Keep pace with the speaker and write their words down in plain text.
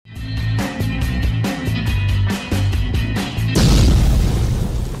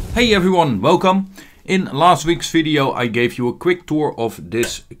Hey everyone, welcome. In last week's video I gave you a quick tour of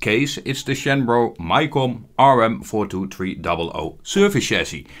this case. It's the Chenbro RM42300 service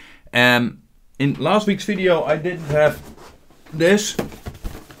chassis. In last week's video I didn't have this,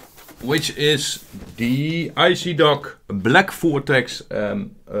 which is the Icy Dock Black Vortex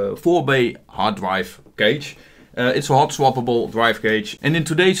 4-bay hard drive cage. It's a hot swappable drive cage, and in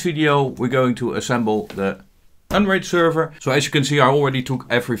today's video we're going to assemble the Unraid server. So as you can see, I already took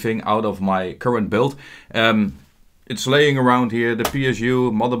everything out of my current build. It's laying around here, the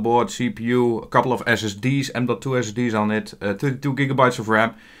PSU, motherboard, CPU, a couple of SSDs, M.2 SSDs on it, 32 gigabytes of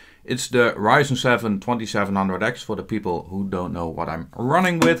RAM. It's the Ryzen 7 2700X for the people who don't know what I'm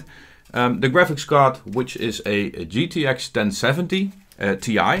running with. The graphics card, which is a GTX 1070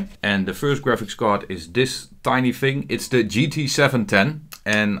 Ti, and the first graphics card is this tiny thing. It's the GT710,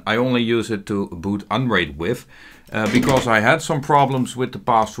 and I only use it to boot Unraid with because I had some problems with the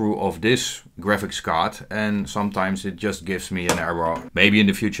pass-through of this graphics card, and sometimes it just gives me an error. Maybe in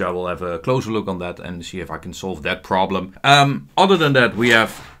the future I will have a closer look on that and see if I can solve that problem. Other than that, we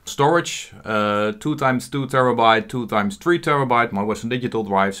have storage, 2x2 terabyte, 2x3 terabyte, my Western Digital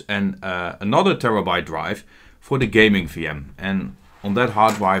drives, and another terabyte drive for the gaming VM. And on that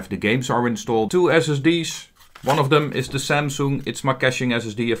hard drive the games are installed. 2 SSDs. One of them is the Samsung It's My Caching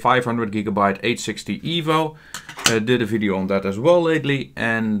SSD, a 500 gigabyte 860 EVO. Did a video on that as well lately.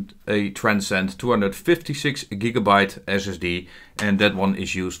 And a Transcend 256 gigabyte SSD. And that one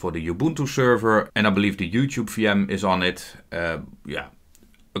is used for the Ubuntu server. And I believe the YouTube VM is on it. Yeah,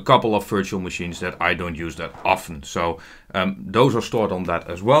 a couple of virtual machines that I don't use that often. So those are stored on that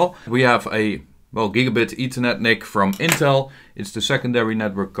as well. We have a gigabit Ethernet NIC from Intel. It's the secondary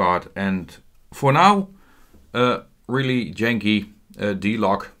network card. And for now, really janky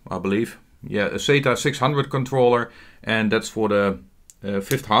D-Lock, I believe. Yeah, a SATA 600 controller, and that's for the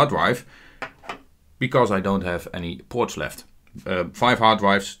 5th hard drive, because I don't have any ports left. 5 hard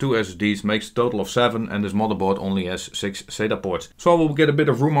drives, 2 SSDs makes a total of 7, and this motherboard only has 6 SATA ports. So I will get a bit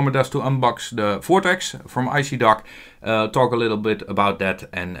of room on my desk to unbox the Vortex from Icy Dock, talk a little bit about that,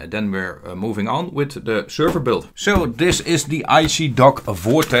 and then we're moving on with the server build. So this is the Icy Dock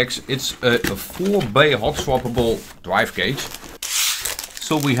Vortex. It's a 4-bay hot swappable drive cage.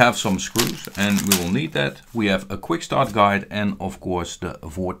 So we have some screws, and we will need that. We have a quick start guide, and of course the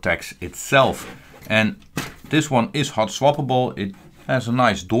Vortex itself. And this one is hot swappable. It has a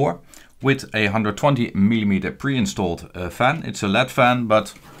nice door with a 120mm pre-installed fan. It's a LED fan,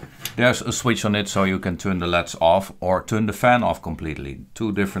 but there's a switch on it so you can turn the LEDs off or turn the fan off completely.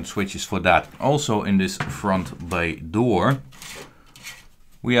 2 different switches for that. Also in this front bay door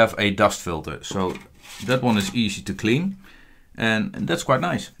we have a dust filter, so that one is easy to clean, and that's quite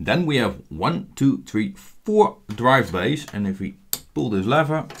nice. Then we have 1, 2, 3, 4 drive bays, and if we pull this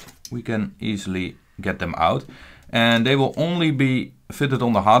lever we can easily get them out, and they will only be fitted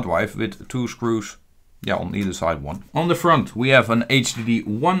on the hard drive with 2 screws, yeah, on either side one. On the front we have an HDD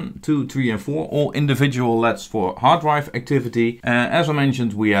 1, 2, 3 and 4, all individual LEDs for hard drive activity. As I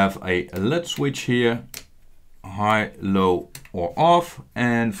mentioned, we have a LED switch here, high, low or off,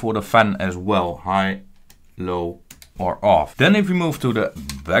 and for the fan as well, high, low or off. Then if we move to the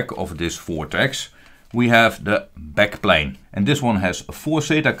back of this Vortex, we have the Backplane, and this one has 4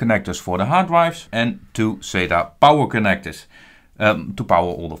 SATA connectors for the hard drives and 2 SATA power connectors to power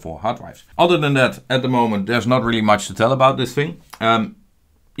all the 4 hard drives. Other than that, at the moment there's not really much to tell about this thing. Yeah,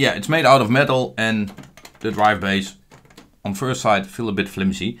 it's made out of metal, and the drive bays on first sight feel a bit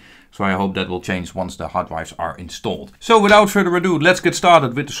flimsy, so I hope that will change once the hard drives are installed. So without further ado, let's get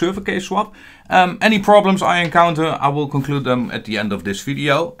started with the server case swap. Any problems I encounter, I will conclude them at the end of this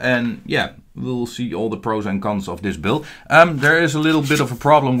video, and yeah, we'll see all the pros and cons of this build. There is a little bit of a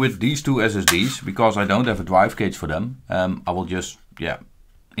problem with these 2 SSDs because I don't have a drive cage for them. I will just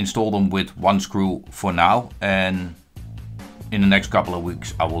install them with 1 screw for now, and in the next couple of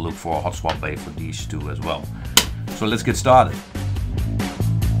weeks I will look for a hot swap bay for these 2 as well. So let's get started.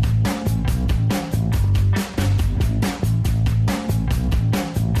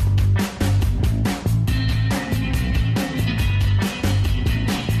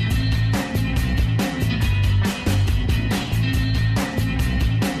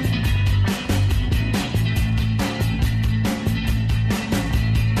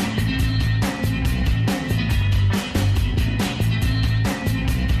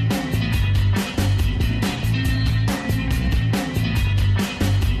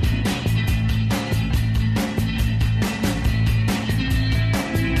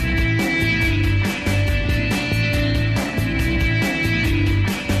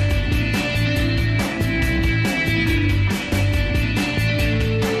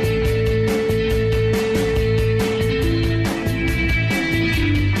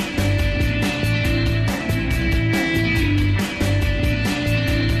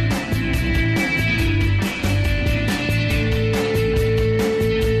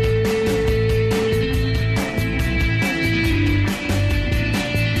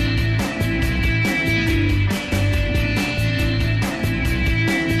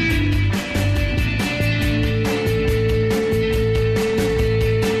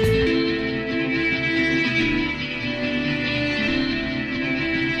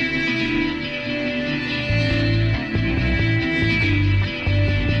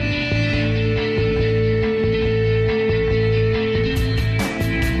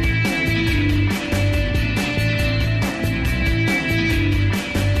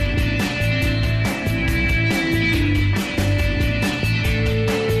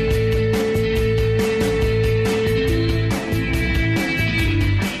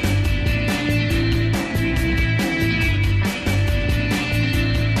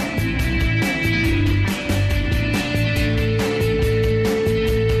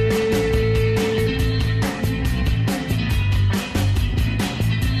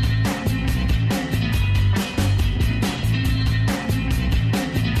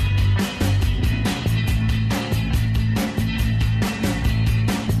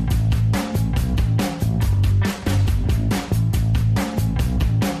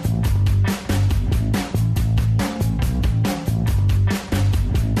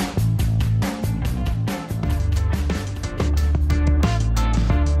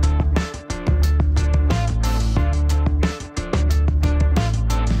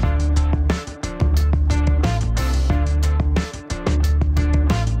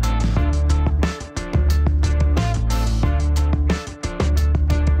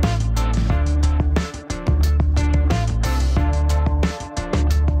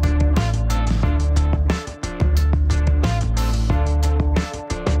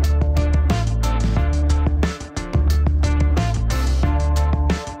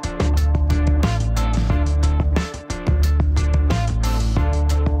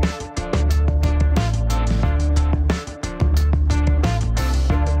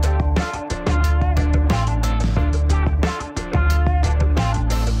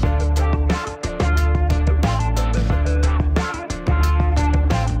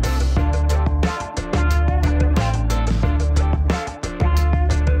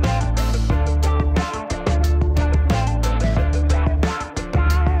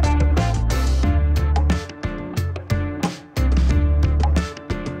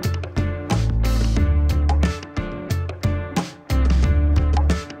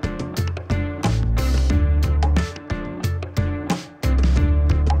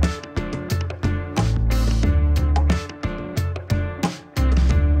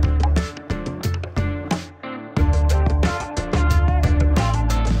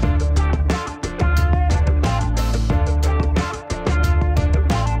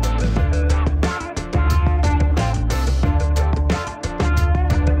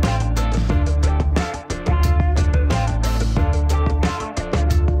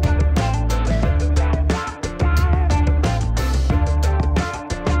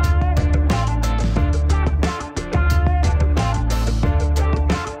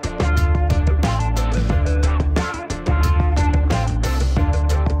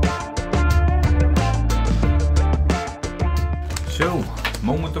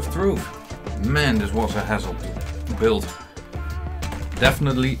 moment of truth. Man, this was a hassle to build.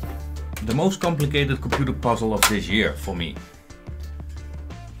 Definitely the most complicated computer puzzle of this year for me.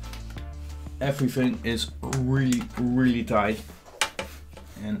 Everything is really tight,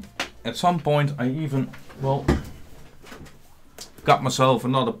 and at some point I even, well, got myself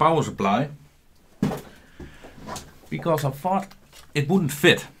another power supply because I thought it wouldn't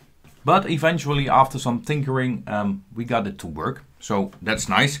fit, but eventually after some tinkering we got it to work, so that's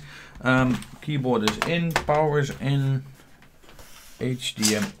nice. Keyboard is in, power is in,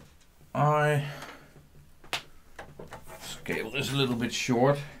 HDMI. This cable is a little bit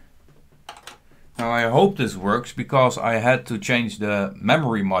short. Now I hope this works because I had to change the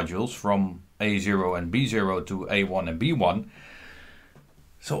memory modules from A0 and B0 to A1 and B1.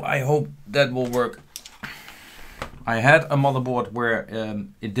 So I hope that will work. I had a motherboard where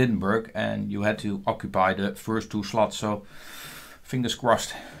it didn't work and you had to occupy the first two slots, so fingers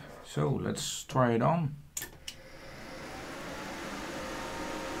crossed. So let's try it on.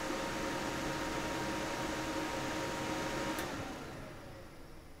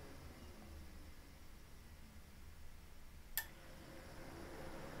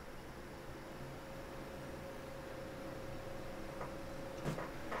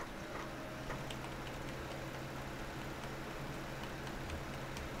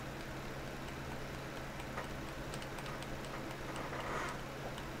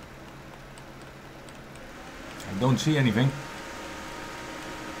 Don't see anything.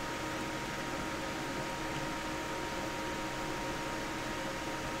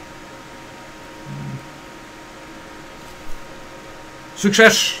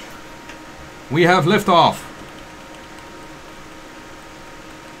 Success! We have liftoff.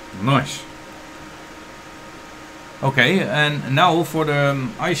 Nice. Okay, and now for the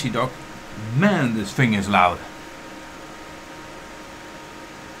Icy Dock. Man, this thing is loud.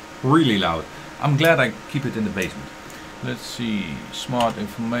 Really loud. I'm glad I keep it in the basement. Let's see, smart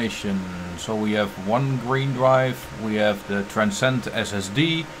information. So we have one green drive, we have the Transcend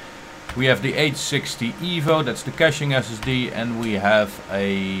SSD, we have the 860 Evo, that's the caching SSD, and we have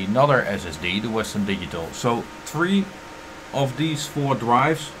another SSD, the Western Digital. So 3 of these 4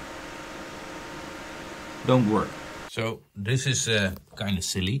 drives don't work. So this is kind of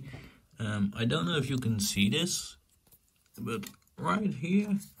silly. I don't know if you can see this, but right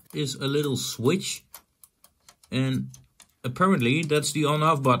here is a little switch, and apparently that's the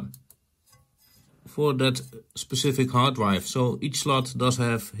on-off button for that specific hard drive. So each slot does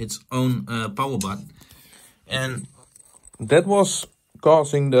have its own power button, and that was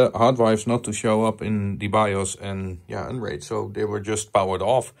causing the hard drives not to show up in the BIOS and unraid, so they were just powered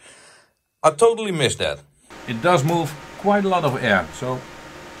off. I totally missed that. It does move quite a lot of air, so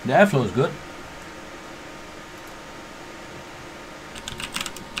the airflow is good.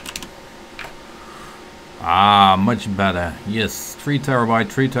 Ah, much better. Yes, 3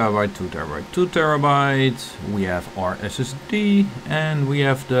 terabyte, 3 terabyte, 2 terabyte, 2 terabyte. We have our SSD and we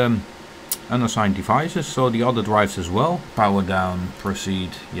have the unassigned devices, so the other drives as well. Power down,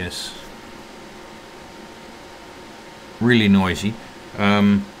 proceed, yes. Really noisy.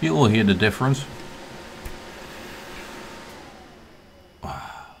 You will hear the difference.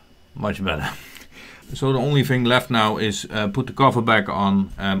 Much better. So the only thing left now is put the cover back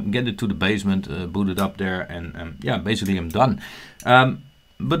on, get it to the basement, boot it up there, and yeah, basically I'm done.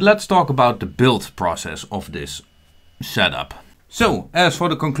 But let's talk about the build process of this setup. So as for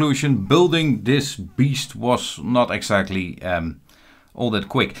the conclusion, building this beast was not exactly all that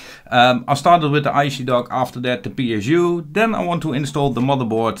quick. I started with the Icy Dock, after that the PSU, then I want to install the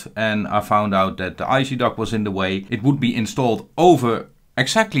motherboard, and I found out that the Icy Dock was in the way. It would be installed over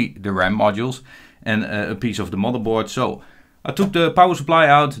exactly the RAM modules and a piece of the motherboard. So I took the power supply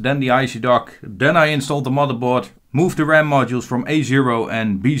out, then the Icy Dock, then I installed the motherboard, moved the RAM modules from A0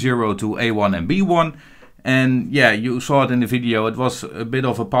 and B0 to A1 and B1. And yeah, you saw it in the video, it was a bit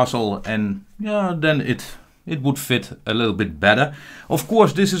of a puzzle, and yeah, then it would fit a little bit better. Of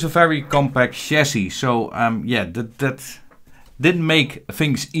course, this is a very compact chassis, so yeah, that didn't make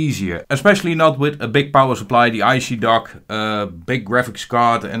things easier, especially not with a big power supply, the Icy Dock, a big graphics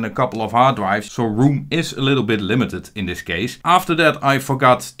card and a couple of hard drives, so room is a little bit limited in this case. After that I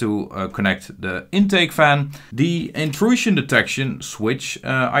forgot to connect the intake fan. The intrusion detection switch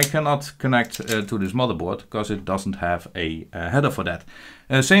I cannot connect to this motherboard because it doesn't have a header for that.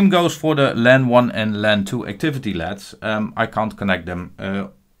 Same goes for the LAN 1 and LAN 2 activity LEDs. I can't connect them.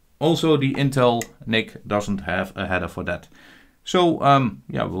 Also the Intel NIC doesn't have a header for that. So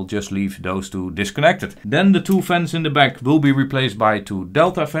yeah, we'll just leave those two disconnected. Then the two fans in the back will be replaced by two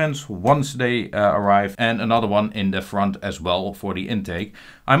Delta fans once they arrive, and another one in the front as well for the intake.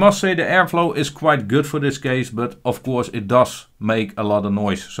 I must say the airflow is quite good for this case, but of course it does make a lot of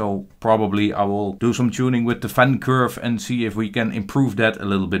noise. So probably I will do some tuning with the fan curve and see if we can improve that a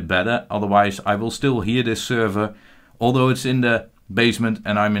little bit better. Otherwise I will still hear this server, although it's in the basement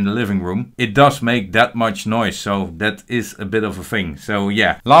and I'm in the living room. It does make that much noise, so that is a bit of a thing. So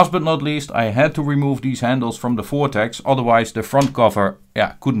yeah, last but not least, I had to remove these handles from the Vortex, otherwise the front cover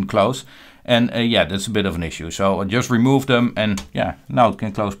couldn't close. And yeah, that's a bit of an issue. So I just removed them and yeah, now it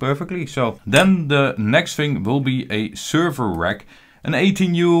can close perfectly. So then the next thing will be a server rack, an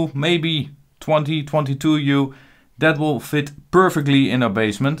 18U, maybe 20, 22U. That will fit perfectly in our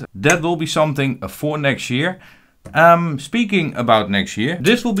basement. That will be something for next year. Speaking about next year,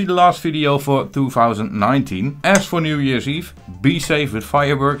 this will be the last video for 2019. As for New Year's Eve, be safe with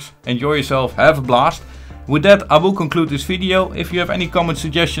fireworks, enjoy yourself, have a blast. With that, I will conclude this video. If you have any comment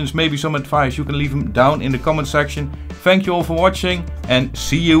suggestions, maybe some advice, you can leave them down in the comment section. Thank you all for watching and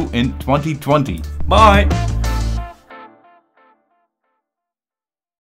see you in 2020. Bye!